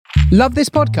Love this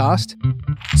podcast?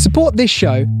 Support this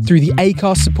show through the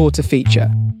Acast supporter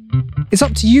feature. It's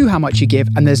up to you how much you give,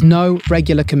 and there's no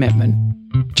regular commitment.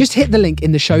 Just hit the link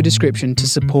in the show description to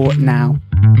support now.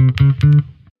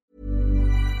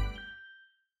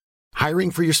 Hiring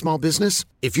for your small business?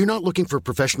 If you're not looking for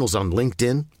professionals on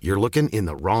LinkedIn, you're looking in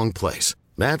the wrong place.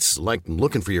 That's like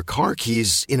looking for your car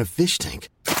keys in a fish tank.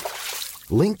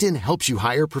 LinkedIn helps you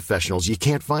hire professionals you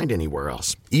can't find anywhere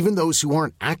else, even those who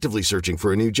aren't actively searching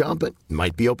for a new job but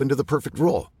might be open to the perfect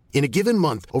role. In a given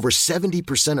month, over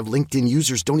 70% of LinkedIn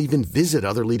users don't even visit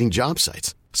other leading job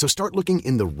sites. So start looking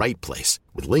in the right place.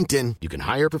 With LinkedIn, you can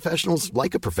hire professionals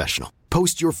like a professional.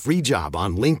 Post your free job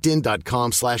on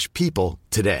linkedin.com/people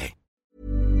today.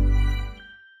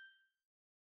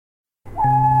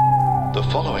 The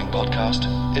following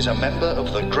podcast is a member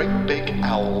of the Great Big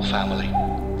Owl family.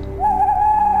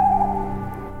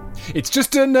 It's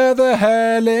just another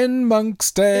Helen Monk's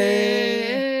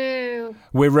Day. Ew.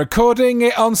 We're recording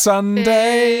it on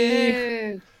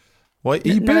Sunday. Ew. Why are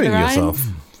you None of booing the rhymes. yourself?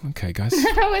 Okay, guys.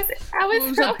 How was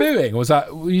that booing? Was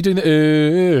that, were you doing the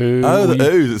ooh? Oh, the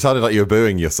ooh. It sounded like you were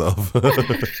booing yourself.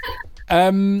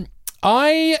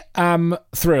 I am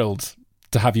thrilled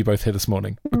to have you both here this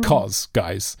morning because,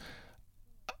 guys,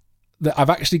 I've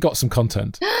actually got some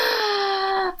content.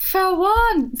 For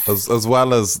once. as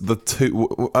well as the two.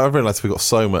 I realised we've got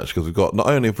so much because we've got, not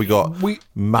only have we got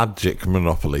Magic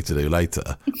Monopoly to do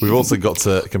later, we've also got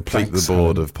to complete the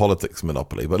board of Politics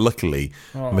Monopoly. But luckily,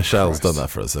 Michelle's done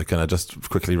that for us. So can I just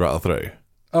quickly rattle through?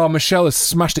 Oh, Michelle has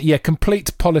smashed it. Yeah,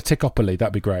 complete Politicopoly.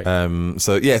 That'd be great.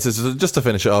 So just to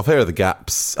finish it off, here are the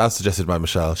gaps, as suggested by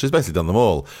Michelle. She's basically done them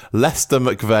all. Leicester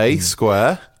McVeigh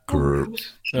Square. Group.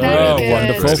 Very good.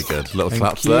 Wonderful. Really good. Little Thank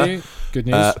claps you. there. Good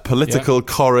news. Political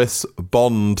Chorus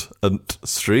Bond and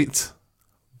Street.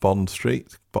 Bond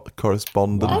Street.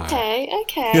 Correspondent. Okay.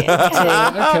 Okay,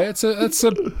 it's a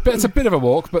bit of a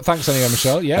walk, but thanks anyway,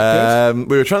 Michelle. Yeah,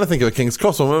 good. We were trying to think of a King's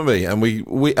Cross one, weren't we? And we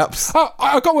Oh,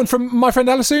 I got one from my friend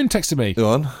Alice texted me.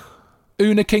 Go on.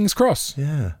 Una King's Cross.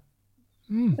 Yeah.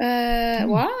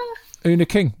 What? Una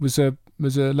King was a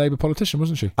Labour politician,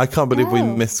 wasn't she? I can't believe we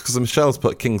missed, because Michelle's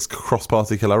put King's Cross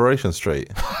Party Collaboration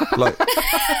Street,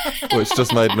 which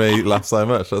just made me laugh so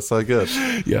much. That's so good.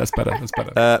 Yeah, that's better.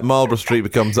 Marlborough Street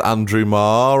becomes Andrew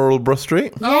Marlborough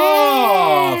Street.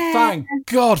 Oh, thank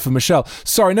God for Michelle.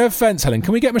 Sorry, no offence, Helen.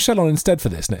 Can we get Michelle on instead for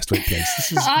this next week, please?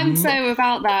 This is I'm so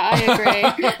about that. I agree.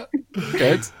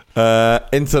 good.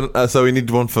 So we need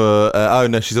one for. Oh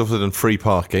no, she's also done free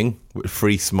parking,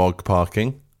 free smog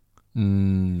parking.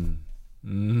 Oh,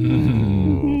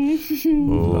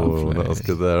 that was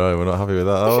good there. Oh, we're not happy with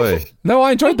that, are we? No,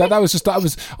 I enjoyed that. That was just I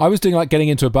was doing like getting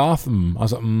into a bath. I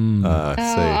was like,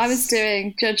 I was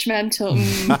doing judgmental.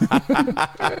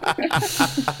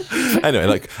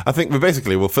 Anyway, I think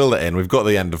we'll fill that in. We've got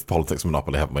the end of Politics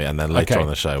Monopoly, haven't we? And then later on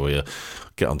the show we'll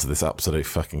get onto this absolute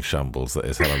fucking shambles that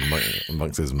is Helen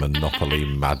Monks' Monopoly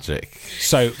magic.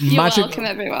 So welcome,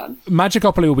 everyone.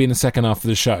 Magicopoly will be in the second half of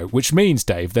the show, which means,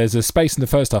 Dave, there's a space in the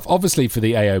first half, obviously for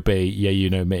the AOB, yeah, you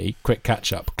know me, quick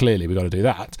catch up. Clearly, we've got to do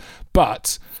that.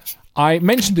 But I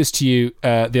mentioned this to you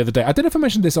the other day. I don't know if I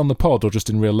mentioned this on the pod or just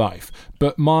in real life,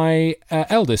 but my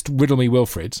eldest, Riddle Me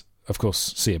Wilfred, of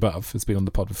course, see above, has been on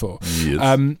the pod before.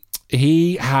 Yes.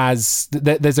 He has,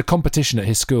 there's a competition at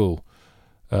his school.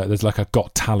 There's like a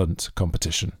Got Talent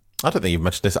competition. I don't think you've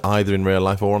mentioned this either in real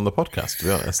life or on the podcast, to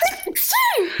be honest.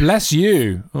 Bless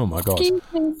you. Oh my God.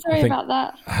 Sorry about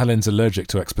that. Helen's allergic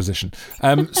to exposition.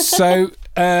 So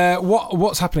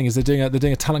what's happening is they're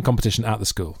doing a talent competition at the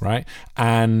school, right?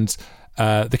 And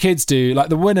the kids do, like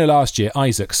the winner last year,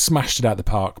 Isaac, smashed it out the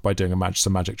park by doing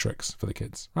some magic tricks for the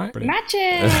kids, right? Brilliant.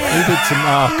 Magic. He did some.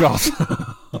 Oh God.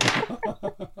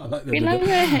 We love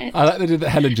it. I like the idea that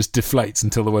Helen just deflates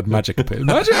until the word magic appears.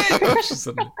 Magic.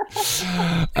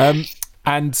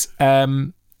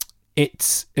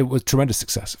 It was tremendous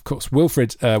success. Of course,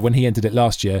 Wilfred, when he entered it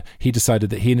last year, he decided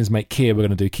that he and his mate Keir were going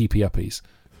to do keepy uppies.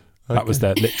 Okay.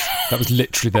 That was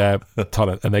literally their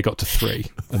talent, and they got to 3,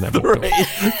 and then walked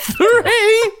off.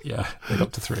 3. Yeah, they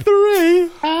got to 3. 3.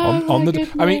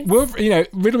 I mean,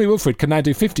 Riddle Me Wilfred can now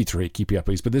do 53 keepy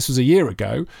uppies, but this was a year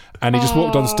ago, and he just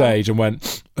walked on stage and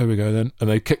went, "There we go then," and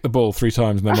they kicked the ball 3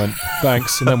 times, and then went,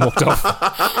 "Thanks," and then walked off.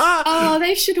 Oh,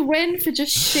 they should win for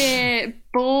just sheer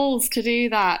balls to do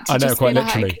that. I know, quite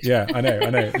literally. Yeah, I know.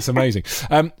 It's amazing.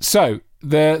 So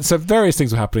various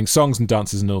things were happening, songs and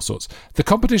dances and all sorts. The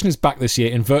competition is back this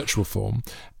year in virtual form,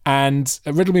 and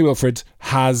Riddle Me Wilfred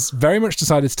has very much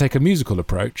decided to take a musical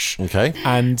approach. Okay.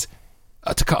 And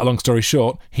to cut a long story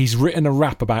short, he's written a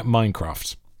rap about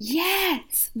Minecraft.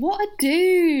 Yes, what a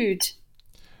dude.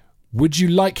 Would you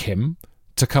like him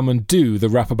to come and do the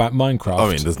rap about Minecraft. I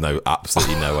mean, there's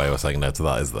absolutely no way we're saying no to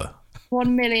that, is there?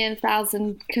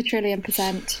 1,000,000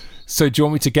 quadrillion%. So do you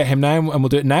want me to get him now and we'll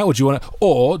do it now,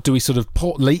 or do we sort of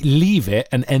leave it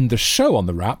and end the show on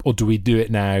the rap, or do we do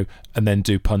it now and then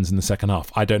do puns in the second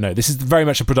half? I don't know. This is very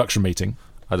much a production meeting.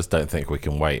 I just don't think we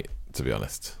can wait, to be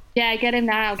honest. Yeah, get him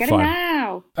now. Get Fine. him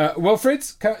now. Wilfred,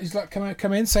 he's like,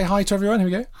 come in, say hi to everyone. Here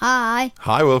we go. Hi.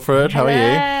 Hi, Wilfred. How are you?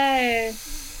 Hello.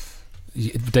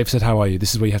 Dave said, how are you?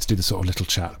 This is where you have to do the sort of little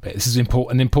chat bit. This is an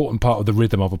important part of the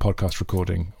rhythm of a podcast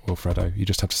recording, Wilfredo. You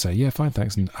just have to say, yeah, fine,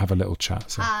 thanks, and have a little chat.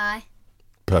 So. Hi.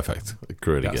 Perfect.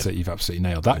 Really That's good. it. You've absolutely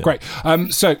nailed that. Yeah.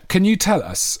 Great. So can you tell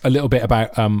us a little bit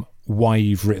about why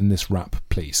you've written this rap,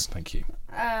 please? Thank you.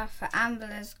 For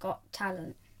Ambler's Got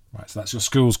Talent. Right, so that's your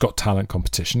school's got talent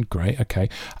competition. Great, okay.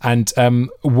 And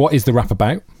what is the rap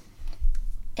about?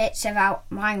 It's about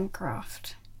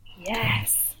Minecraft.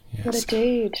 Yes. What a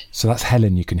dude. So that's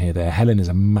Helen you can hear there. Helen is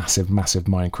a massive, massive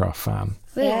Minecraft fan.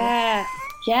 Really? Yeah.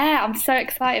 Yeah, I'm so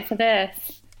excited for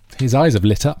this. His eyes have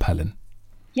lit up, Helen.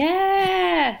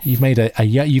 Yeah. You've made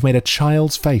a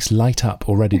child's face light up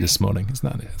already this morning. Isn't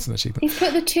that it? It's an achievement. He's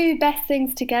put the two best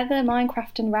things together,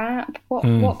 Minecraft and rap.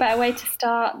 What better way to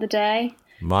start the day?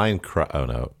 Minecraft. Oh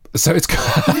no. So it's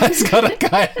got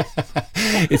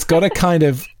a kind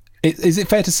of. Is it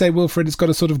fair to say, Wilfred, it's got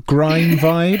a sort of grime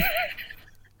vibe?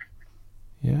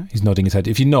 Yeah, he's nodding his head.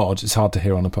 If you nod, it's hard to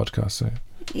hear on a podcast. So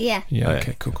Yeah. yeah,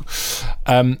 okay, cool.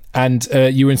 And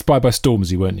you were inspired by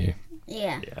Stormzy, weren't you?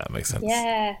 Yeah. Yeah, that makes sense.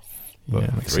 Yes. Well,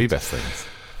 Yeah, makes three best things.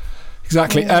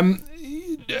 Exactly.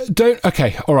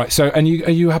 Okay. All right. So, and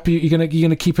are you happy? You're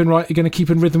gonna keep in right. You're gonna keep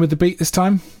in rhythm with the beat this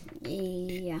time.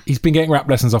 Yeah. He's been getting rap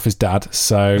lessons off his dad.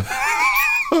 So.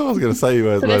 I was going to say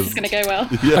So this is going to go well.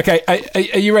 Yeah. Okay.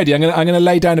 Are you ready? I'm gonna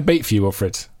lay down a beat for you,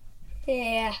 Wilfred.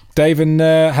 Yeah. Dave and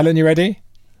Helen, you ready?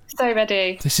 So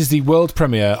ready. This is the world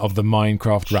premiere of the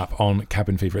Minecraft rap on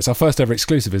Cabin Fever. It's our first ever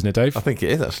exclusive, isn't it, Dave? I think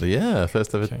it is actually, yeah.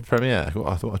 First ever premiere.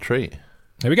 I thought a treat.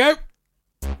 Here we go.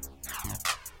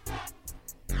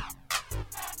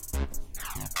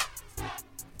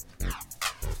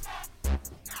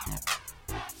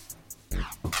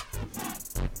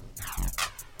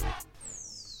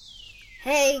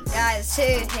 Hey guys, who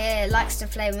here likes to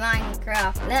play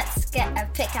Minecraft? Let's get a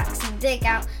pickaxe and dig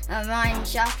out a mine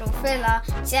shaft. We'll fill our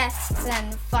chests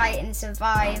and fight in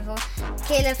survival.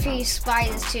 Kill a few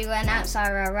spiders to announce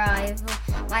our arrival.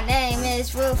 My name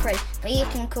is Wilfred, but you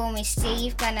can call me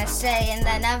Steve. Gonna stay in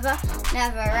the never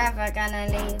ever gonna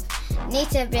leave. Need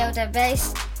to build a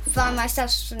base, find myself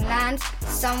some land.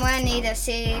 Somewhere need a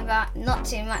sea, but not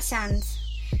too much sand.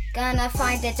 Gonna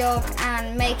find a dog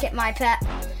and make it my pet.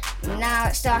 Now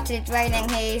it started raining,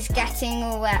 he's getting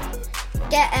all wet.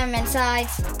 Get him inside,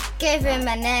 give him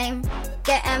a name.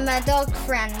 Get him a dog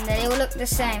friend, they all look the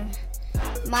same.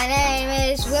 My name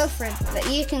is Wilfred, but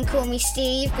you can call me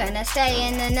Steve. Gonna stay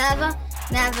in the never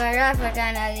ever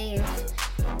gonna leave.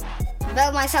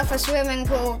 Build myself a swimming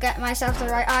pool, get myself the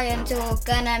right iron tool.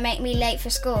 Gonna make me late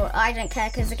for school, I don't care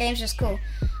cause the game's just cool.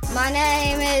 My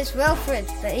name is Wilfred,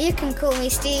 but you can call me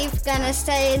Steve. Gonna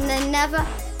stay in the never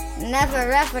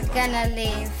ever gonna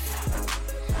leave.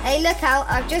 Hey look out,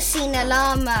 I've just seen a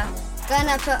llama.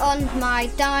 Gonna put on my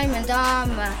diamond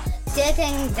armor.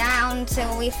 Digging down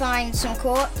till we find some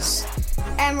quartz.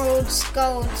 Emeralds,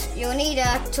 gold, you'll need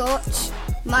a torch.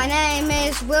 My name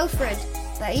is Wilfred,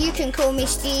 but you can call me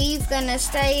Steve. Gonna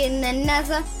stay in the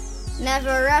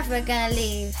never ever gonna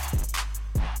leave.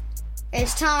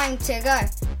 It's time to go.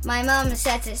 My mum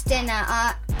says it's dinner,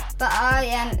 but I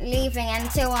ain't leaving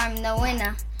until I'm the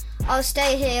winner. I'll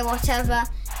stay here, whatever,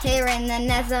 here in the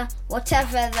nether,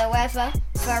 whatever the weather,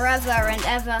 forever and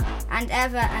ever, and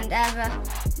ever and ever.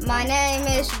 My name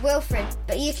is Wilfred,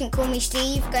 but you can call me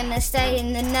Steve. Gonna stay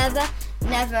in the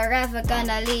never ever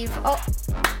gonna leave. Oh.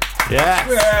 Yeah.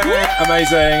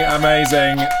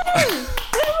 Amazing.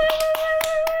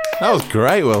 That was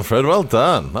great, Wilfred. Well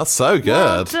done. That's so good.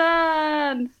 Well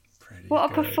done.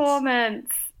 What a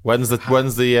performance. When's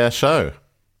the show?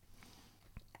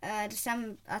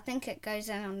 December. I think it goes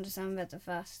in on December the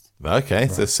 1st. Okay,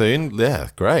 so soon. Yeah,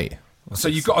 great. So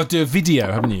you've got to do a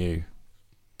video, haven't you?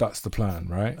 That's the plan,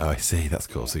 right? Oh, I see. That's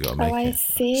cool. So you got to make Oh, I it.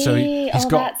 see. So he's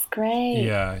got- that's great.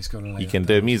 Yeah, he's got to. You can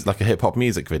do music like a hip hop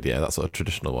music video. That sort of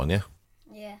traditional one, yeah.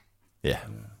 Yeah. Yeah.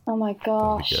 Oh my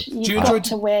gosh. good. You've Do you got enjoy-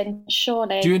 to win,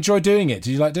 surely. Do you enjoy doing it?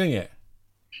 Do you like doing it?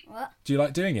 What? Do you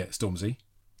like doing it, Stormzy?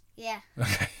 Yeah.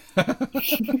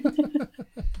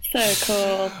 So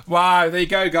cool. Wow, there you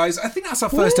go, guys. I think that's our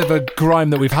first ever grime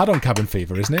that we've had on Cabin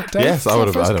Fever, isn't it, Dave? Yes,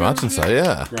 I'd imagine so.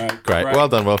 Yeah. Great. Well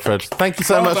done, Wilfred. Thank you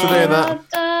so much for doing that. Well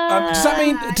done.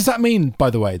 Does that mean, by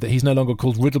the way, that he's no longer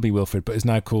called Riddleby Wilfred, but is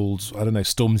now called, I don't know,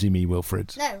 Stormzy Me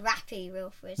Wilfred? No, Rappy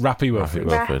Wilfred. Rappy Wilfred.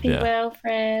 Rappy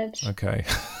Wilfred. Okay.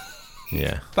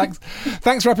 Yeah. Thanks,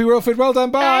 Rappy Wilfred. Well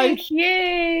done. Bye. Thank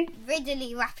you.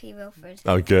 Ridley Rappy Wilfred.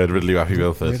 Oh, good. Ridley Rappy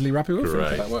Wilfred. Ridley Rappy Wilfred.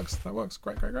 Great. That works.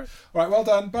 Great. All right, well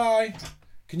done. Bye.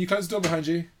 Can you close the door behind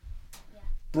you? Yeah.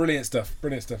 Brilliant stuff.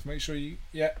 Make sure you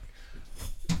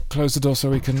close the door so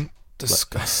we can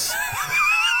discuss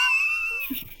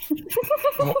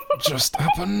what just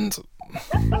happened.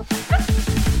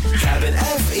 Cabin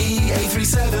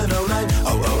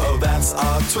FE83709. That's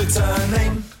our Twitter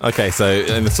name. Okay, so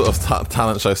in the sort of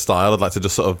talent show style, I'd like to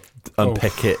just sort of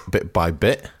unpick it bit by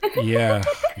bit. Yeah.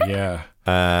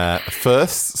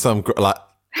 First, some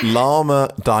llama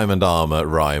diamond armor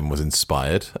rhyme was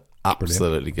inspired.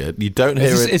 Absolutely good. You don't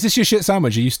hear it. Is this your shit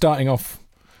sandwich? Are you starting off?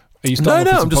 No,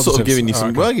 I'm just sort of giving you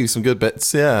some. Well, I'll give you some good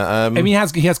bits. Yeah. I mean, he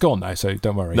has gone now, so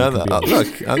don't worry.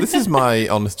 Look, this is my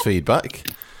honest feedback.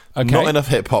 Okay. Not enough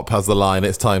hip hop has the line,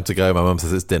 "It's time to go." My mum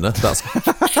says it's dinner. That's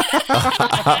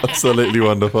absolutely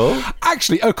wonderful.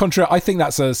 Actually, au contraire, I think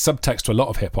that's a subtext to a lot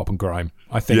of hip hop and grime.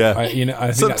 I think. Yeah. I think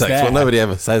subtext. That's there. Well, nobody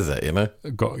ever says it.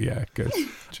 Good.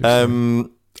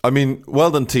 I mean,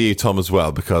 well done to you, Tom, as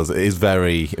well, because it is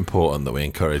very important that we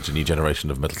encourage a new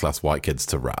generation of middle-class white kids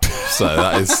to rap. So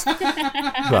that is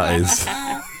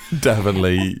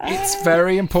definitely... It's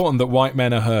very important that white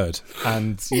men are heard,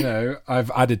 and, I've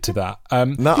added to that.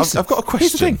 Now, I've got a question.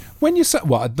 Here's the thing. When your son...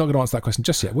 Well, I'm not going to answer that question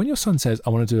just yet. When your son says,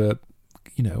 I want to do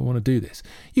I want to do this,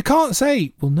 you can't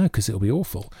say, well, no, because it'll be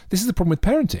awful. This is the problem with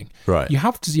parenting. Right. You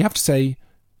have to say...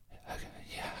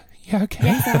 Yeah,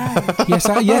 okay. Yes,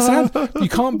 and you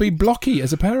can't be blocky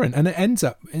as a parent, and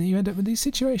you end up with these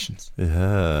situations.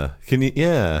 Yeah. Can you?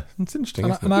 Yeah, it's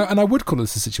interesting. And I would call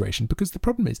this a situation because the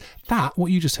problem is that what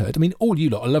you just heard. I mean, all you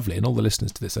lot are lovely, and all the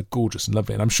listeners to this are gorgeous and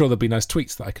lovely, and I'm sure there'll be nice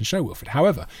tweets that I can show Wilfred.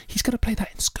 However, he's going to play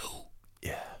that in school.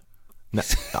 Yeah. I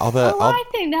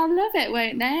think they'll love it,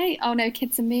 won't they? Oh no,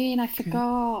 kids are mean. I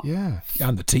forgot. Yeah,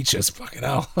 and the teachers, fucking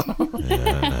hell.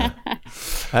 Yeah.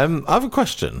 I have a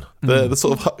question. The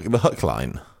sort of the hook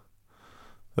line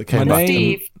that came back.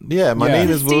 Steve. My name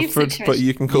is Wilfred, but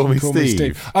you can call me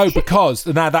Steve. Oh, because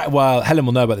Helen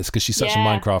will know about this because she's such a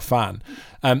Minecraft fan.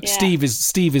 Steve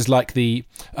is like the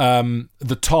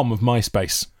Tom of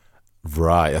MySpace.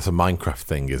 Right, that's a Minecraft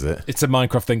thing, is it? It's a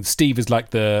Minecraft thing. Steve is like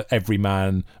the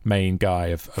everyman main guy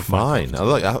of fine.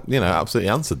 Minecraft. I absolutely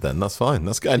answered then. That's fine.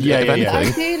 That's good. Yeah.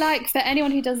 I do like, for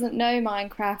anyone who doesn't know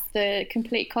Minecraft, the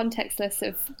complete contextless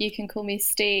of "You can call me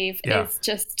Steve" is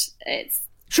just it's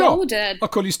golden. I'll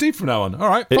call you Steve from now on. All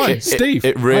right, fine, Steve.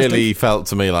 It really felt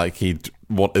to me like he'd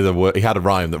wanted a word. He had a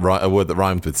word that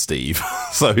rhymed with Steve,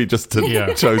 so he just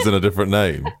had chosen a different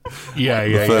name.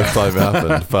 The first time it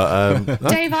happened. But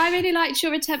Dave, I really liked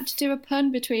your attempt to do a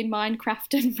pun between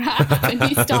Minecraft and rap, and you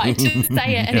started to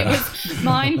say it, and it was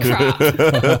Minecraft.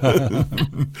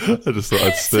 I just thought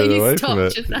I'd steer away from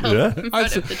it. In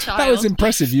front of the child. That was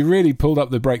impressive. You really pulled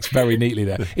up the brakes very neatly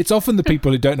there. It's often the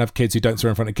people who don't have kids who don't swear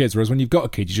in front of kids, whereas when you've got a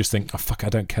kid, you just think, oh fuck, I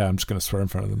don't care. I'm just going to swear in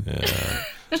front of them. Yeah.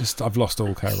 I've lost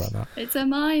all care about that. It's a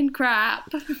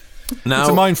Minecraft. It's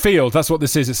a minefield. That's what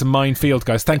this is. It's a minefield,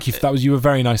 guys. Thank you for that. You were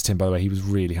very nice to him, by the way. He was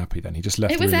really happy then. He just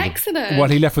left. It was excellent.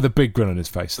 He left with a big grin on his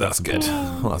face. That's good.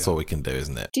 Well, that's all we can do,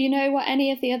 isn't it? Do you know what any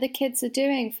of the other kids are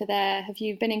doing for have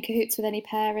you been in cahoots with any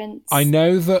parents? I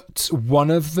know that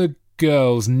one of the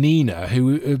girls, Nina,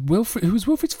 who was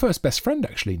Wilfred's first best friend,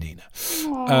 actually, Nina.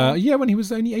 When he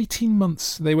was only 18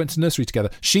 months, they went to nursery together.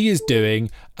 She is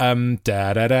doing da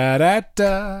da da da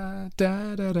da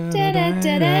da da da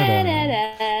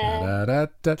da da.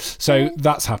 So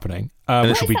that's happening.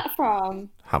 Where's that from?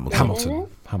 Hamilton.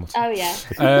 Oh yeah.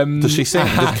 Does she sing?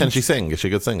 Can she sing? Is she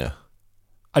a good singer?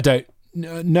 I don't.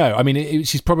 No, I mean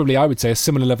she's probably, I would say, a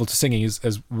similar level to singing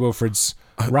as Wilfred's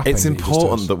rapping. It's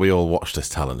important that we all watch this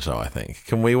talent show. I think.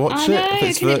 Can we watch it if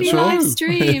it's can virtual? It be live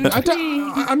streamed?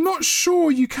 I'm not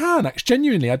sure you can. Actually,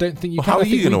 genuinely, I don't think you can. How are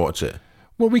you going to watch it?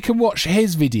 Well, we can watch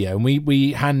his video and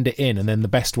we hand it in, and then the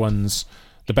best ones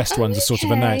are sort of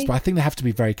announced. But I think they have to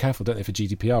be very careful, don't they, for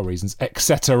GDPR reasons,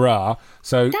 etc.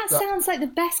 So that sounds like the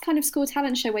best kind of school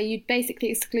talent show where you'd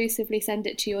basically exclusively send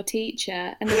it to your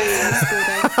teacher and the rest of the school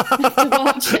don't have to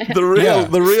watch it.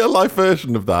 The real life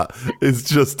version of that is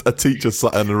just a teacher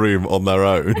sat in a room on their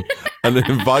own and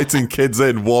inviting kids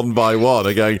in one by one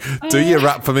and going, "Do your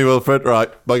rap for me, Wilfred? Right,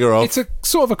 bugger off." It's a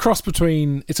sort of a cross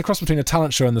between a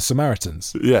talent show and the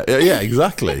Samaritans. Yeah,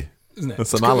 exactly. Isn't it?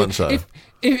 It's a talent show.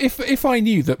 If I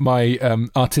knew that my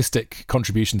artistic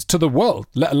contributions to the world,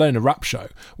 let alone a rap show,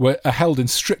 are held in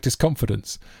strictest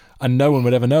confidence and no one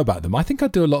would ever know about them, I think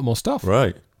I'd do a lot more stuff.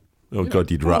 Right. Oh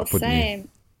God, you'd rap, wouldn't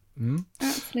you?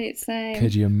 Absolute same.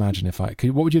 Could you imagine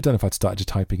what would you have done if I'd started just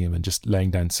typing him and just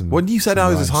laying down some? When you said I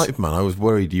was his hype man, I was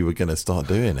worried you were going to start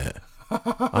doing it.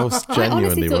 I was genuinely I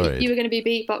honestly thought worried. You were going to be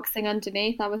beatboxing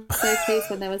underneath. I was so pleased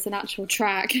when there was an actual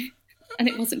track. And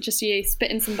it wasn't just you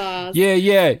spitting some bars.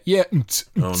 Yeah.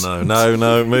 Oh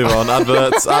no, move on.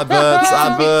 Adverts.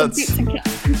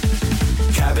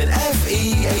 Cabin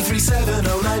FE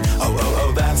 83709.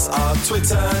 Oh, that's our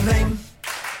Twitter name.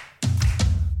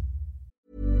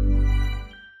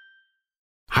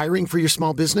 Hiring for your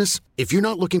small business? If you're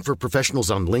not looking for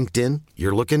professionals on LinkedIn,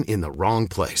 you're looking in the wrong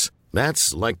place.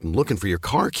 That's like looking for your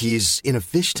car keys in a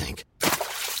fish tank.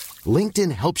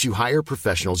 LinkedIn helps you hire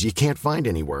professionals you can't find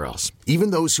anywhere else,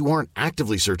 even those who aren't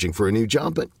actively searching for a new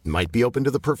job but might be open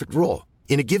to the perfect role.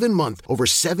 In a given month, over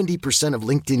 70% of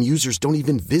LinkedIn users don't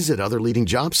even visit other leading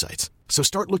job sites. So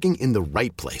start looking in the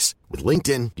right place. With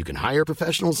LinkedIn, you can hire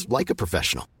professionals like a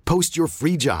professional. Post your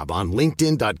free job on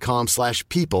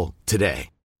linkedin.com/people today.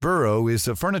 Burrow is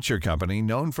a furniture company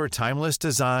known for timeless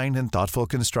design and thoughtful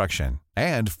construction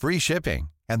and free shipping,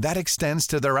 and that extends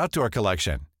to their outdoor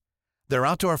collection. Their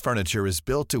outdoor furniture is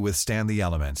built to withstand the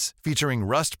elements, featuring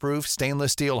rust-proof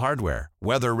stainless steel hardware,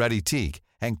 weather-ready teak,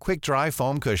 and quick-dry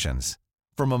foam cushions.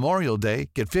 For Memorial Day,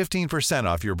 get 15%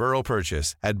 off your Burrow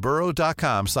purchase at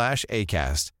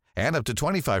burrow.com/ACAST and up to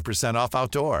 25% off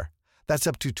outdoor. That's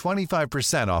up to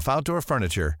 25% off outdoor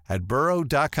furniture at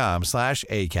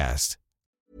burrow.com/ACAST.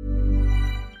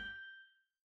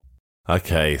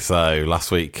 Okay, so last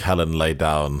week Helen laid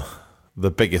down the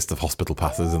biggest of hospital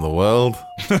passes in the world.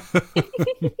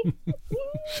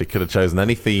 She could have chosen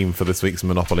any theme for this week's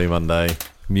Monopoly Monday.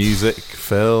 Music,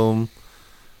 film,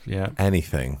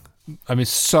 anything. I mean,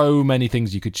 so many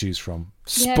things you could choose from.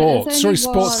 Sports,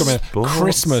 sports coming in.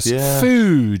 Christmas,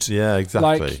 food. Yeah,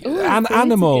 exactly.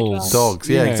 Animals. Dogs,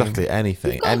 exactly.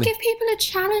 Anything. You've got to give people a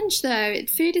challenge, though.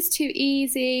 Food is too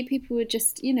easy. People would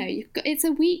just, it's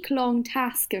a week-long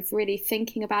task of really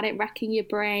thinking about it, racking your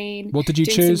brain. What did you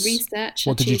choose? Some research.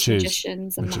 What did you choose?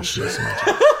 Magicians and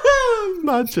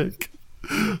Magic.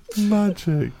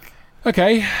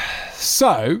 Okay,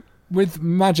 so with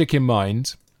magic in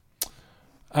mind...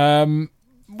 I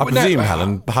presume,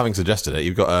 Helen, having suggested it,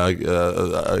 you've got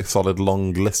a solid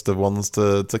long list of ones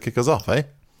to kick us off, eh?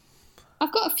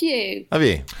 I've got a few. Have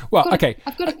you? Well, okay.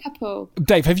 I've got a couple.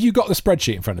 Dave, have you got the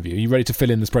spreadsheet in front of you? Are you ready to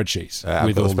fill in the spreadsheets?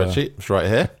 I've got the spreadsheet. It's right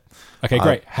here. Okay,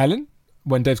 great. Helen,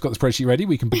 when Dave's got the spreadsheet ready,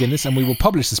 we can begin this and we will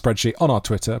publish the spreadsheet on our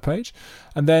Twitter page.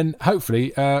 And then,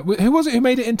 hopefully, who was it who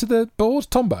made it into the board?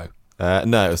 Tombo?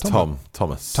 No, it was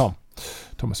Thomas.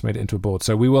 Thomas made it into a board.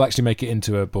 So we will actually make it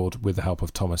into a board with the help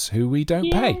of Thomas, who we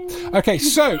don't pay. Okay,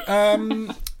 so,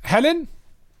 Helen?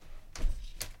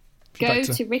 Go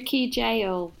to Ricky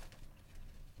Jail.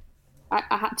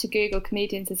 I had to Google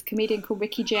comedians. There's a comedian called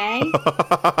Ricky J.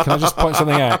 Can I just point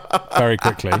something out very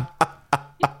quickly?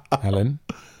 Helen?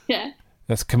 Yeah.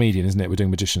 That's a comedian, isn't it? We're doing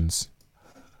magicians.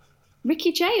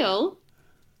 Ricky Jail?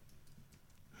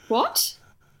 What?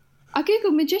 I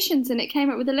googled magicians and it came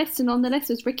up with a list, and on the list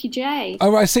was Ricky J.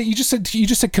 Oh, right. I see. You just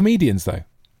said comedians, though.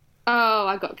 Oh,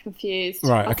 I got confused.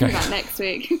 Right. I'll Okay. do that next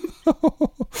week.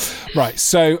 Right.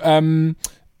 So,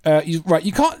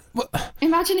 you can't.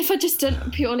 Imagine if I just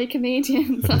done purely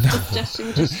comedians after suggesting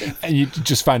magicians. And you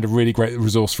just found a really great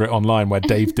resource for it online where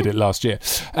Dave did it last year.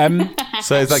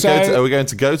 So is that are we going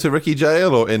to go to Ricky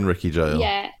Jail or in Ricky Jail?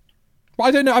 Yeah. Well,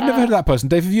 I don't know. I've never heard of that person.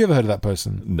 Dave, have you ever heard of that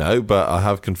person? No, but I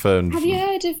have confirmed. Have you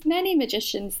heard of many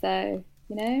magicians, though?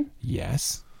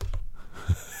 Yes.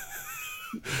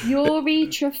 Yuri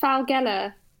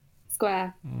Trafalgar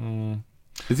Square.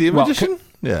 Is he a magician?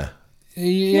 Yeah.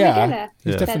 Yeah.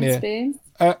 He's Ben definitely. Spoon.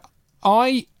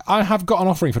 I have got an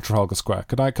offering for Trafalgar Square.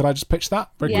 Could I just pitch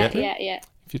that? Very quickly? Yeah.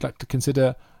 If you'd like to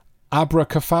consider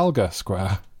Abracafalgar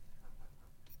Square.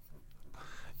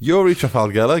 Yuri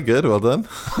Trafalgar, good, well done.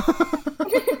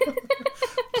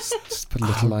 Just put a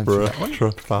little line through that one.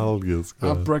 Trafalgar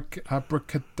Square.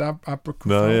 Abracadabra.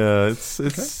 No, yeah,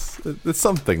 it's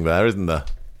something there, isn't there?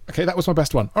 Okay, that was my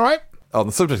best one. All right. On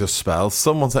the subject of spells,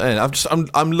 someone said,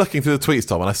 I'm looking through the tweets,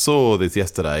 Tom, and I saw this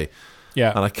yesterday.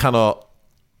 Yeah. And I cannot,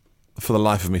 for the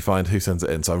life of me, find who sends it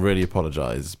in, so I really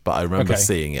apologise. But I remember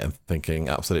seeing it and thinking,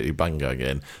 absolutely bang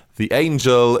again. The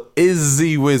angel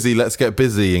Izzy Wizzy, let's get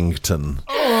busy, Ington.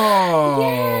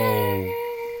 Oh.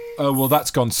 Oh, well, that's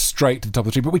gone straight to the top of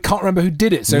the tree. But we can't remember who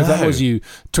did it. So if that was you,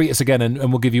 tweet us again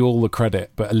and we'll give you all the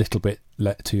credit, but a little bit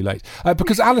too late.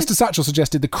 Because Alistair Satchel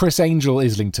suggested the Chris Angel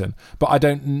Islington. But I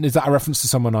don't... Is that a reference to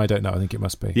someone I don't know? I think it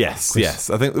must be. Yes,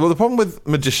 yes. I think... Well, the problem with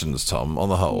magicians, Tom, on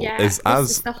the whole, is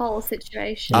as... the whole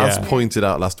situation. As pointed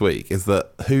out last week, is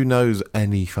that who knows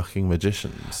any fucking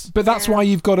magicians? But that's why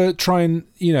you've got to try and,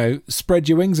 spread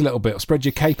your wings a little bit, or spread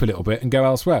your cape a little bit and go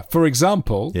elsewhere. For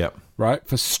example... Yep. Right,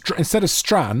 instead of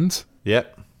strand,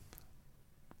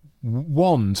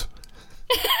 wand.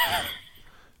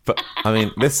 But I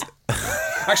mean, this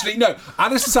actually no.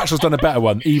 Alistair Satchel's done a better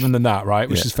one, even than that, right?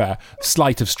 Which is fair.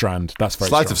 Sleight of strand. That's very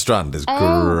sleight strong. of strand is great.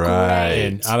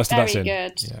 Very Alistair, that's in.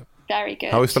 Good. Yeah. Very good.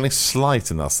 How are we spelling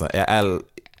slight in that?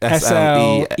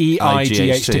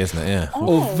 SLEIGHT, isn't it? Yeah.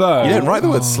 Although you don't write the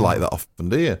word slight that often,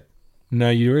 do you? No,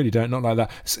 you really don't. Not like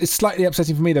that. It's slightly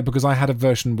upsetting for me though, because I had a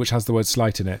version which has the word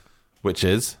slight in it. Which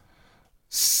is?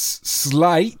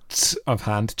 Sleight of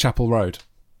hand, Chapel Road.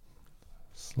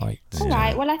 Slight. All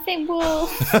right, well, I think we'll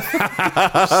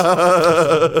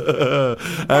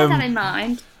bear that in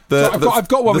mind. I've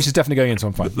got one which is definitely going in, so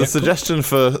I'm fine. The suggestion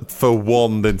for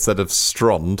wand instead of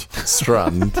strand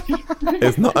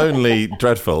is not only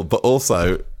dreadful, but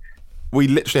also... We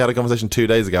literally had a conversation 2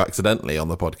 days ago, accidentally, on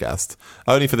the podcast.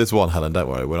 Only for this one, Helen. Don't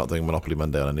worry, we're not doing Monopoly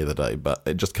Monday on any other day. But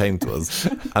it just came to us,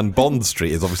 and Bond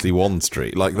Street is obviously Wand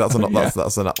Street. Like that's an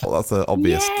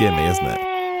obvious gimme, isn't it?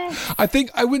 I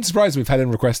think I wouldn't surprise me if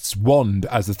Helen requests wand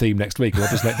as the theme next week. We'll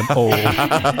just make them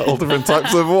all different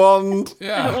types of wand.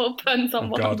 Yeah, all puns on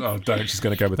wand. God, don't. She's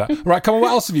going to go with that. Right, come on.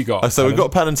 What else have you got? So we've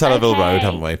got Penn and Tellerville Road,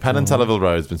 haven't we? Penn and Tellerville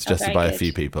Road has been suggested by a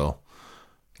few people.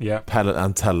 Yeah, Penn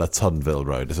and Tellertonville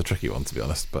Road is a tricky one, to be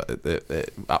honest, but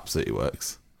it absolutely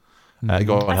works. Go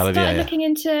on, Helen. I started looking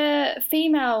into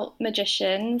female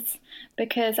magicians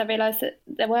because I realised that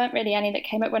there weren't really any that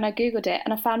came up when I googled it,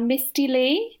 and I found Misty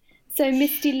Lee. So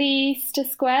Misty Leicester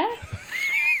Square.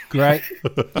 Great.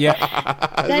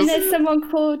 Yeah. Then there's someone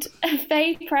called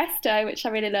Faye Presto, which I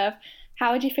really love.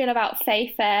 How would you feel about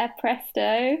Faye Fair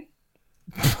Presto?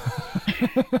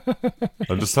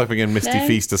 I'm just typing in Misty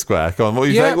Feaster Square. Go on, what were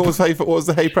you saying? What was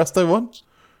the Hey Presto one?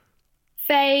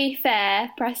 Faye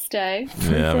Fair Presto.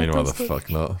 Yeah, I mean, why the fuck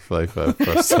not? Faye Fair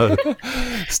Presto.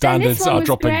 Standards are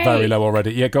dropping very low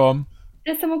already. Yeah, go on.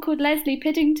 There's someone called Leslie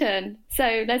Piddington.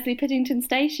 So Leslie Piddington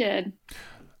Station.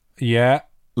 Yeah.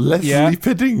 Leslie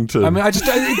Piddington. I mean,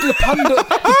 the pundit.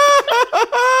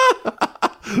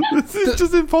 This is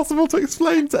just impossible to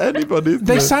explain to anybody.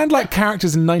 They sound like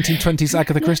characters in 1920s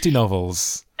Agatha Christie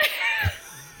novels.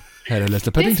 Hello,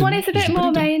 Leslie Piddington. This one is a bit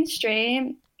more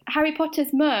mainstream. Harry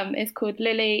Potter's mum is called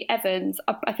Lily Evans.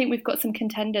 I think we've got some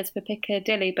contenders for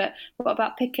Piccadilly, but what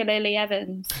about Piccadilly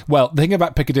Evans? Well, the thing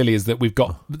about Piccadilly is that we've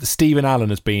got Stephen Allen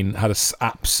had an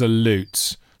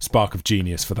absolute spark of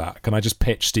genius for that. Can I just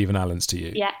pitch Stephen Allen's to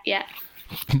you? Yeah.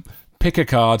 Pick a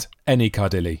card, any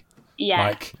cardilly.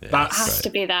 Yeah, that has to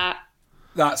be that.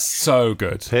 That's so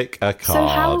good. Pick a card. So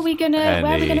how are we gonna?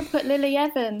 Where are we gonna put Lily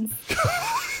Evans?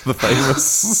 The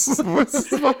famous.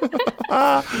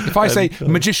 If I say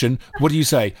magician, what do you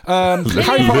say?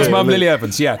 Harry Potter's mum, Lily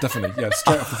Evans. Yeah, definitely. Yeah,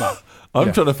 straight off the bat.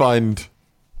 I'm trying to find.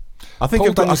 I think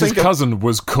Paul Daniels' cousin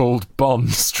was called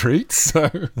Bond Street. So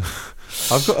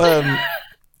I've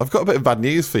got a bit of bad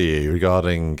news for you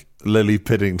regarding Lily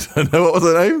Piddington. What was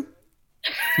her name?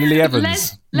 Lily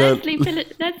Evans. Leslie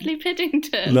Piddington. Leslie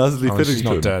Piddington. She's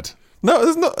not dead. No,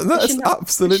 it's not. That's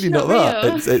absolutely not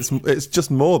that. It's just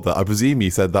more that I presume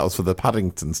you said that was for the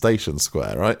Paddington Station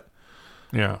Square, right?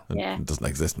 Yeah. It doesn't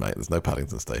exist, mate. There's no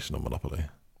Paddington Station on Monopoly.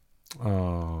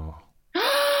 Oh.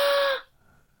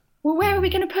 Well, where are we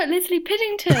going to put Leslie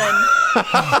Piddington?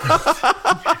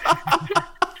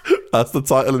 That's the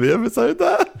title of the episode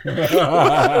there.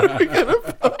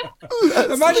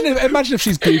 Imagine if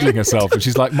she's Googling herself and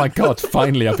she's like, my God,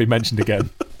 finally I've been mentioned again.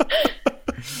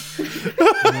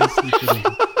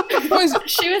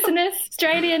 She was an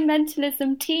Australian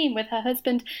mentalism team with her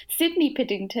husband Sidney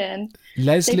Piddington.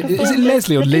 Leslie, is it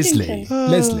Leslie or Leslie?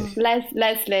 Leslie.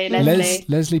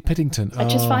 Leslie Piddington. I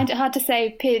just find it hard to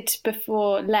say Pid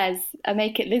before Les. I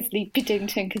make it Leslie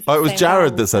Piddington. It was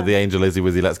Jared that said the Angel Izzy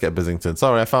Wizzy, let's get Bizzington.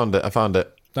 Sorry, I found it.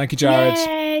 Thank you, Jared.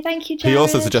 Yay, thank you, Jared. He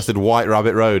also suggested White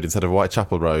Rabbit Road instead of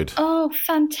Whitechapel Road. Oh,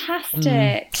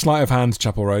 fantastic. Sleight of hand,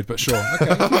 Chapel Road, but sure.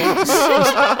 Okay.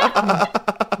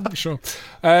 Sure.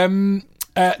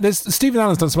 There's Stephen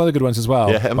Allen's done some other good ones as well,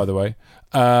 by the way.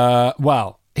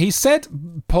 Well, he said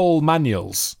Paul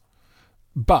Manuels,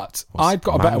 but I've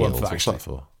got a better one for that, actually. What's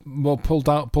that for? Well,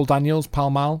 Paul Daniels, Pall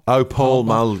Mall. Oh, Paul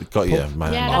Mall. Got you.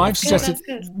 Yeah, I've suggested...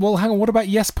 Well, hang on. What about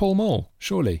Yes, Paul Mall?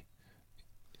 Surely.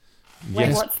 Wait,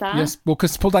 Yes, what's that? Yes, well,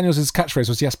 because Paul Daniels' catchphrase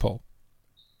was "Yes, Paul."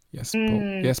 Yes,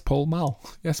 Paul. Yes, Paul Mal.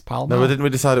 Yes, Pal Mal. No, but didn't we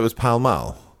decide it was Pall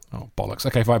Mall? Oh, bollocks.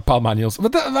 Okay, fine, Pal Manuals.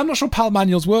 But I'm not sure Pal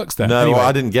Manuals works then. No, anyway. well,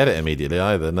 I didn't get it immediately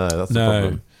either. No, that's the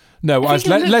problem. No, I was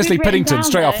think it was Leslie written Piddington, down,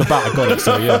 straight off the though. bat, I got it,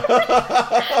 so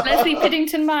yeah. Leslie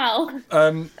Piddington Mal.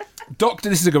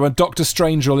 This is a good one. Dr.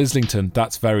 Strangewell Islington.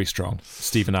 That's very strong.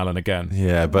 Stephen Allen again.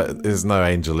 Yeah, but there's no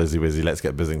Angel Lizzie Wizzy. Let's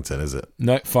get Bissington, is it?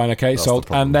 No, fine, okay, That's sold. the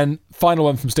problem. And then final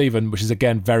one from Stephen, which is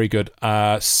again very good.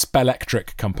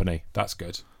 Spellectric Company. That's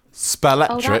good. Oh,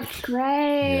 Spellectric. that's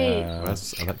great. Yeah.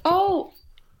 Where's electric? Oh,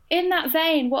 in that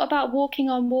vein, what about Walking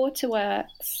on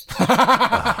Waterworks?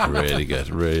 Really good,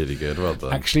 really good. Well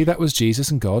done. Actually, that was Jesus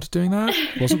and God doing that.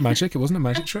 It wasn't magic. It wasn't a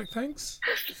magic trick, thanks.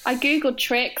 I googled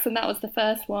tricks, and that was the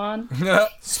first one.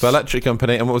 Spellectric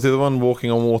Company, and what was the other one? Walking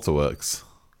on Waterworks.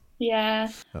 Yeah.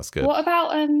 That's good. What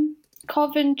about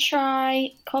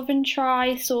Coventry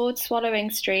Sword Swallowing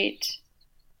Street?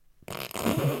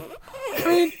 I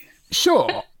mean,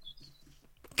 sure.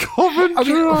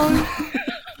 Coventry.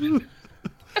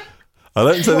 I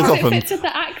don't say this It often. fits with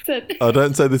the accent. I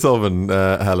don't say this often,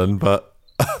 Helen, but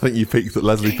I think you peaked at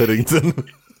Leslie Piddington.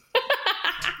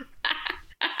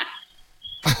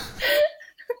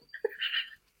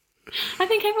 I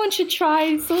think everyone should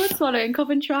try sword swallowing.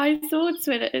 Coventry sword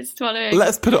swallowing.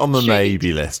 Let's put it on the Street.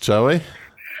 maybe list, shall we?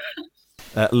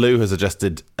 Lou has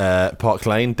adjusted Park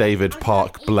Lane, David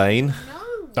Park Blaine.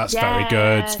 That's Yeah, very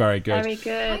good. It's very good. Very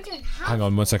good. Hang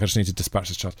on one second. I just need to dispatch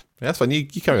this chat. Yeah, that's fine. You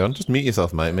carry on. Just mute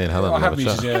yourself, mate. Me and Helen will have a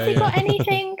chat. Have we got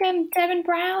anything, Darren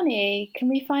Brownie? Can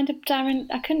we find a Darren?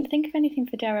 I couldn't think of anything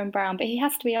for Darren Brown, but he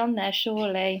has to be on there,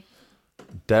 surely.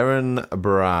 Darren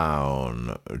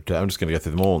Brown. I'm just going to go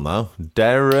through them all now.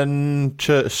 Darren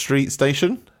Church Street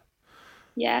Station.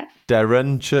 Yeah.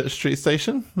 Darren Church Street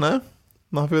Station. No?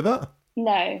 Not happy with that?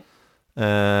 No.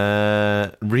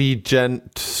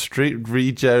 Regent Street.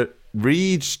 Regent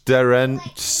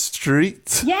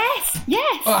Street. Yes.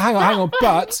 Yes. Oh, hang on.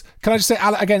 But can I just say,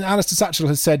 again, Alistair Satchel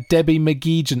has said Debbie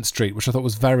McGeegant Street, which I thought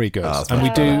was very good. Oh, that's and we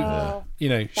much do, better, you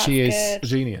know, That's she is good. a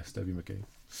genius, Debbie McGee.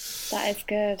 That is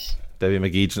good. Debbie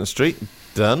McGeegant Street.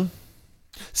 Done.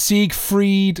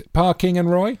 Siegfried Parking and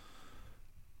Roy.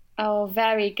 Oh,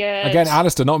 very good. Again,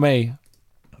 Alistair, not me.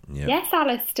 Yep. Yes,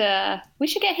 Alistair. We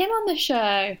should get him on the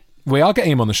show. We are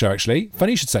getting him on the show, actually.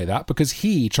 Funny you should say that, because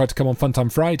he tried to come on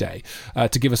Funtime Friday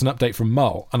to give us an update from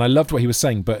Mull, and I loved what he was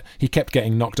saying, but he kept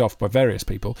getting knocked off by various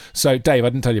people. So, Dave, I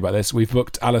didn't tell you about this. We've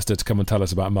booked Alistair to come and tell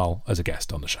us about Mull as a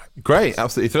guest on the show. Great.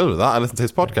 Absolutely thrilled with that. I listened to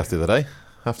his podcast the other day.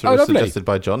 After it was lovely. suggested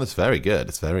by John. It's very good.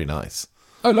 It's very nice.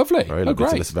 Oh, lovely. Very Oh, lovely to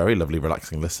great. listen. Very lovely,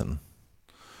 relaxing listen.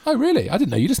 Oh, really? I didn't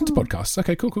know you listened to podcasts.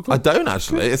 Okay, cool. I don't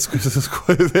actually. It's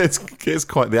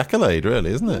quite the accolade,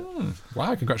 really, isn't it?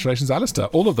 Wow, congratulations, Alistair.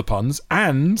 All of the puns,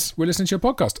 and we're listening to your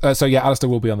podcast. So, yeah, Alistair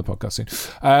will be on the podcast soon.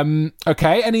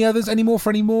 Okay, any others? Any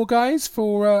more, guys,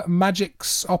 for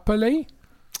Magicsopoly?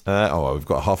 Well, we've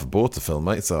got half a board to fill,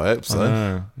 mate, so I hope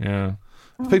so. Yeah.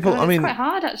 People, God, I mean, it's quite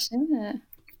hard, actually, isn't it?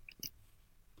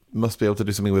 must be able to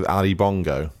do something with Ali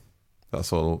Bongo.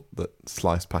 That's all that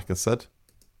Slice Packer said.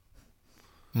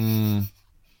 We're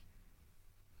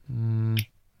doing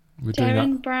that.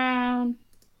 Darren Brown.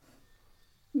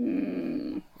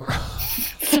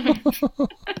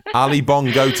 Ali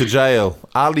Bongo to jail.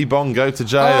 Ali Bongo to Oh,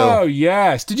 jail.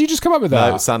 yes. Did you just come up with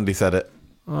that? No, Sandy said it.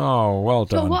 Oh, well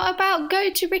But done. what about go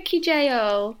to Ricky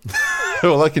Jail?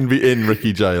 Well, I can be in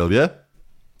Ricky Jail, yeah?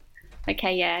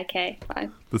 Okay, yeah, okay,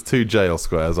 fine. There's 2 jail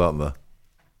squares, aren't there?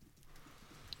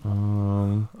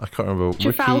 I can't remember.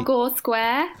 Trafalgar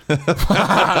Square.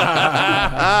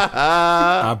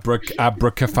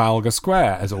 Abracafalgar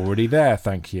Square is already there,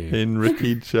 thank you. In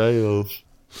Ricky Jail.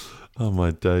 Oh,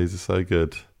 my days are so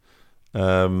good.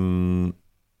 Darren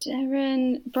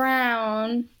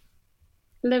Brown.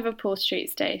 Liverpool Street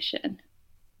Station.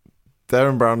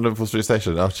 Darren Brown, Liverpool Street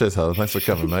Station. Oh, cheers, Helen. Thanks for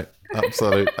coming, mate.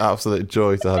 Absolute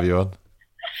joy to have you on.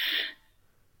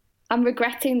 I'm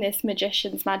regretting this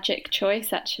magician's magic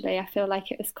choice, actually. I feel like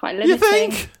it was quite You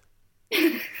limiting.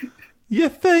 think? You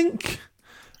think?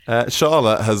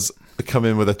 Charlotte has come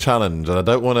in with a challenge, and I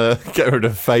don't want to get rid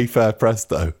of Faye Fair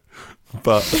Presto.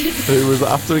 But who was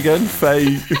after again?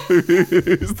 Faye.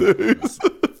 Who's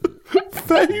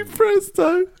Faye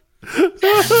Presto. We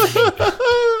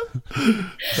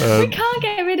can't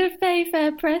get rid of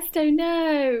Fair Presto,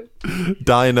 no.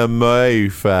 Dynamo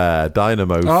Fair.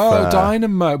 Oh,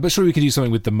 Dynamo. But surely we could do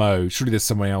something with the Mo. Surely there's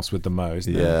someone else with the Mo,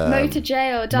 isn't there? Yeah. Mo to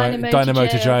jail, Dynamo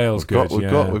to jail's good.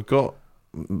 We've got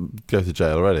go to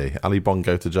jail already. Ali Bong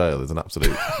go to jail is an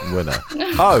absolute winner.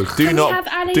 Oh, Can we have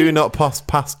Ali- do not pass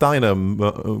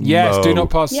Dynamo. Yes, do not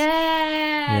pass.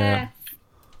 Yeah.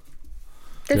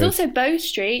 There's also Bow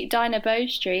Street, Dinah Bow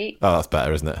Street. Oh, that's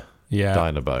better, isn't it? Yeah.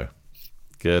 Dinah Bow.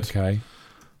 Good. Okay.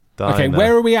 Dinah. Okay,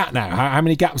 where are we at now? How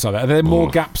many gaps are there? Are there more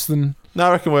gaps than... No,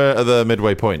 I reckon we're at the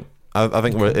midway point. I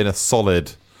think we're in a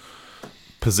solid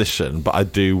position, but I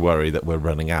do worry that we're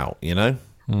running out, you know?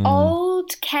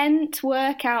 Old Kent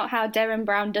work out how Derren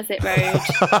Brown does it road.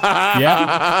 Yeah.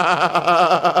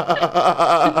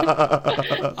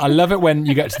 I love it when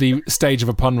you get to the stage of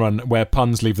a pun run where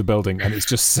puns leave the building and it's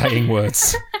just saying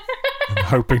words and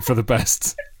hoping for the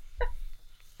best.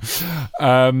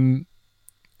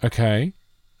 Okay,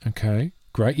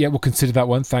 great. Yeah, we'll consider that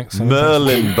one. Thanks.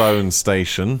 Merlinbone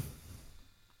Station.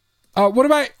 What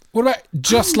about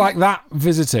Just Like That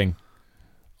visiting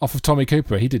off of Tommy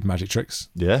Cooper? He did magic tricks.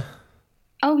 Yeah.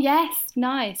 Oh yes,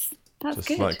 nice. That's Just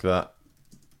good. like that.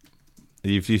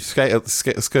 You've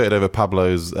skirted over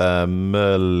Pablo's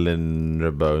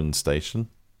Merlinbone Station.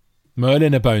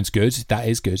 Merlinbone's good. That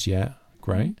is good. Yeah,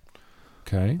 great.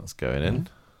 Okay, that's going in.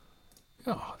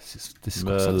 Oh, this is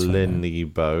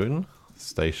Merlinbone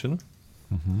Station.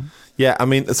 Mm-hmm. Yeah, I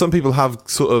mean, some people have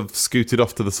sort of scooted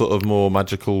off to the sort of more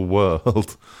magical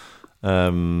world,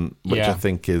 which I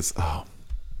think is. Oh,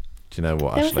 do you know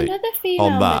what? There actually, was another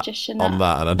female magician on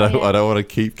that, and I don't want to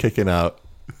keep kicking out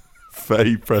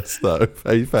Faye Presto.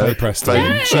 Faye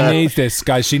Presto. She needs this,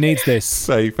 guys. She needs this.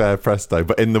 Faye Presto.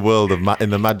 But in the world of in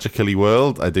the magically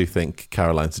world, I do think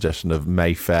Caroline's suggestion of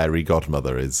May Fairy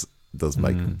Godmother does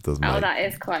make that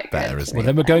is quite better, good. isn't Well, it?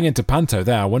 then we're going into Panto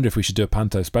there. I wonder if we should do a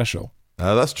Panto special.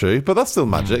 That's true, but that's still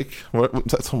magic. I'm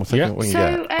determined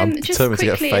to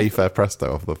get Faye Fair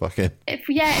Presto off the fucking... If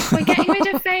we're getting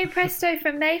rid of Faye Presto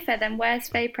from Mayfair, then where's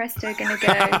Faye Presto going to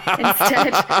go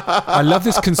instead? I love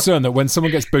this concern that when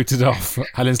someone gets booted off,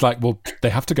 Helen's like, well,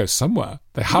 they have to go somewhere.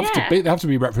 They have to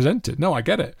be represented. No, I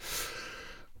get it.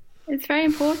 It's very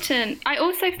important. I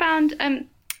also found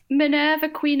Minerva,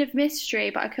 Queen of Mystery,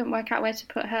 but I couldn't work out where to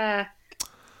put her.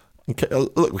 Okay,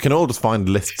 look, we can all just find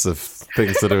lists of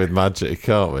things to do with magic,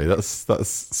 can't we? That's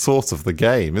sort of the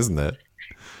game, isn't it?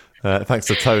 Thanks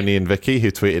to Tony and Vicky, who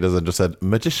tweeted us and just said,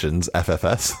 Magicians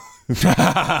FFS.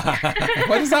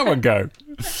 Where does that one go?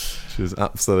 Which is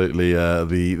absolutely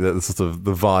the sort of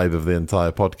the vibe of the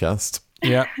entire podcast.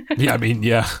 Yeah. I mean,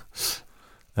 yeah.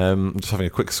 Just having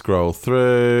a quick scroll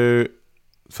through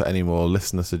for any more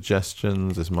listener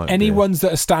suggestions. This might any ones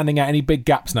that are standing out, any big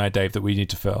gaps now, Dave, that we need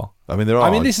to fill? I mean, there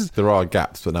are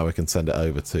gaps, but now we can send it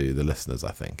over to the listeners,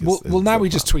 I think. Now we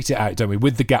just tweet it out, don't we,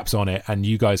 with the gaps on it, and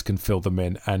you guys can fill them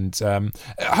in. And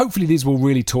hopefully these will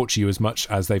really torture you as much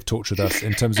as they've tortured us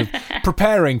in terms of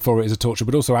preparing for it as a torture,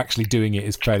 but also actually doing it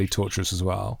is fairly torturous as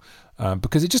well.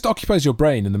 Because it just occupies your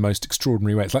brain in the most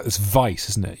extraordinary way. It's like this vice,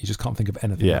 isn't it? You just can't think of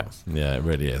anything else. Yeah, it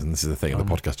really is. And this is the thing. The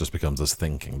podcast just becomes us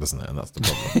thinking, doesn't it? And that's the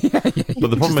problem.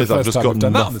 But the problem is I've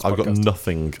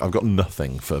got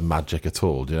nothing for magic at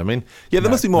all. Do you know what I mean? Yeah, there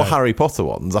must be more Harry Potter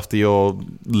ones after your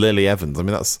Lily Evans. I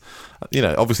mean, that's,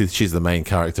 obviously she's the main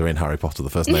character in Harry Potter, the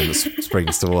first name that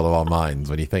springs to all of our minds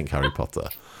when you think Harry Potter.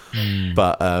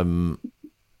 But...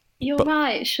 You're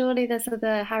right. Surely there's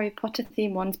other Harry Potter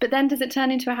themed ones. But then does it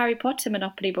turn into a Harry Potter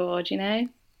Monopoly board, Well,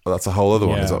 that's a whole other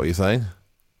one, is that what you're saying?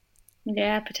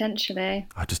 Yeah, potentially.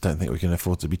 I just don't think we can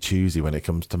afford to be choosy when it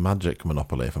comes to magic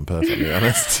Monopoly, if I'm perfectly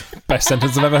honest. Best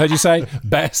sentence I've ever heard you say.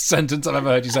 Best sentence I've ever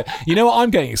heard you say. You know what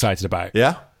I'm getting excited about?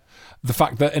 Yeah? The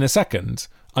fact that in a second...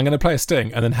 I'm going to play a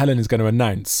sting, and then Helen is going to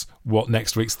announce what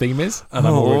next week's theme is, and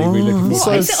I'm already really looking forward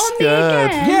to it. Is it on me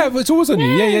again? Yeah, but it's always on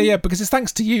you. Yeah, because it's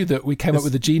thanks to you that we came up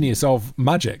with the genius of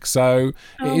magic, so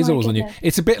it is always on you.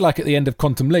 It's a bit like at the end of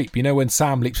Quantum Leap, when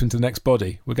Sam leaps into the next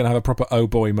body. We're going to have a proper oh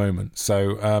boy moment.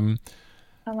 So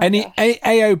any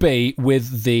AOB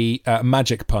with the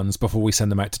magic puns before we send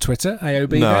them out to Twitter?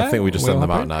 AOB No, there? I think we just send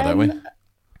them out now, don't we?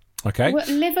 Okay.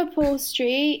 Liverpool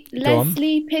Street,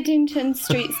 Leslie Piddington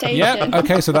Street Station. Yeah,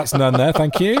 okay, so that's none there.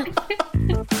 Thank you.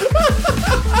 Cabin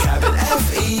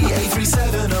FE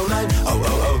 83709.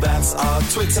 Oh, that's our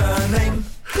Twitter name.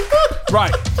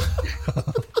 Right.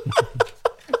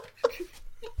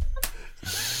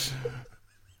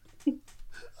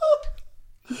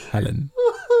 Helen.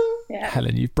 Yeah.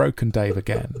 Helen, you've broken Dave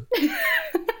again.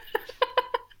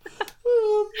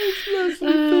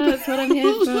 That's what I'm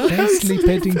here for. Leslie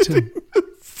Piddington.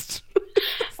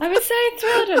 I was so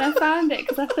thrilled when I found it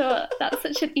because I thought that's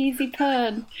such an easy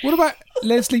pun. What about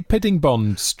Leslie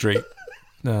Piddington Street?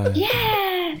 No.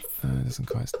 Yes. No, it doesn't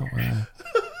quite. It's not there.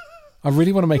 I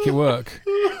really want to make it work.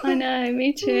 I know,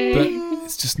 me too. But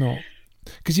it's just not.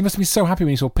 Because you must have been so happy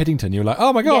when you saw Piddington. You were like,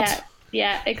 oh my God.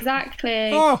 Yeah,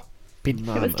 exactly. Oh. It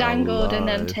was dangled and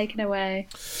then taken away.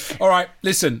 All right,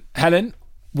 listen, Helen,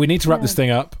 we need to wrap this thing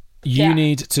up. you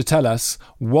need to tell us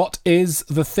what is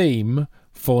the theme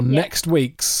for next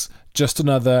week's Just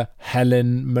Another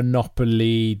Helen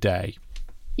Monopoly Day.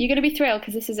 You're going to be thrilled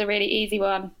because this is a really easy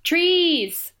one.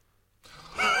 Trees!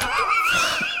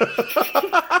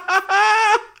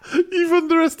 You've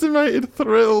underestimated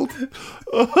thrilled.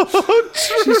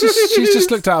 She's just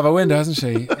looked out of her window, hasn't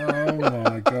she? Oh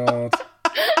my God.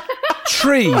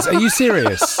 Trees? Are you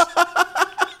serious?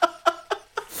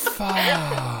 Fuck.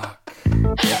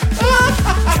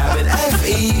 Cabin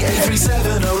FE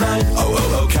 83709.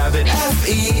 Oh, Cabin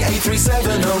FE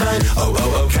 83709.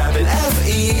 Oh, Cabin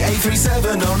FE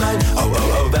 83709.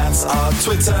 Oh, that's our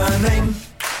Twitter name.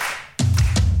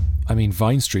 I mean,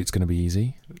 Vine Street's going to be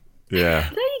easy. Yeah.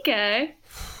 There you go.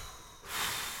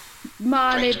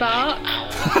 Marley Bark.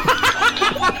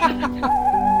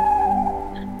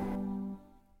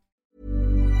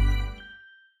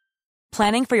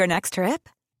 Planning for your next trip?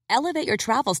 Elevate your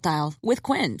travel style with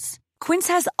Quince. Quince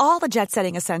has all the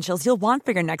jet-setting essentials you'll want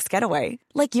for your next getaway,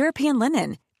 like European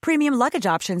linen, premium luggage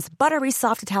options, buttery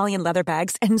soft Italian leather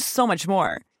bags, and so much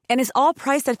more. And is all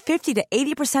priced at 50 to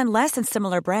 80% less than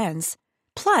similar brands.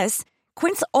 Plus,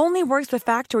 Quince only works with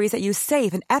factories that use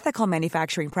safe and ethical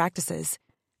manufacturing practices.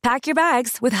 Pack your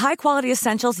bags with high-quality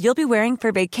essentials you'll be wearing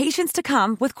for vacations to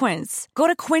come with Quince. Go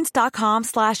to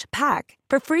quince.com/pack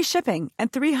for free shipping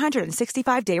and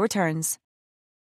 365-day returns.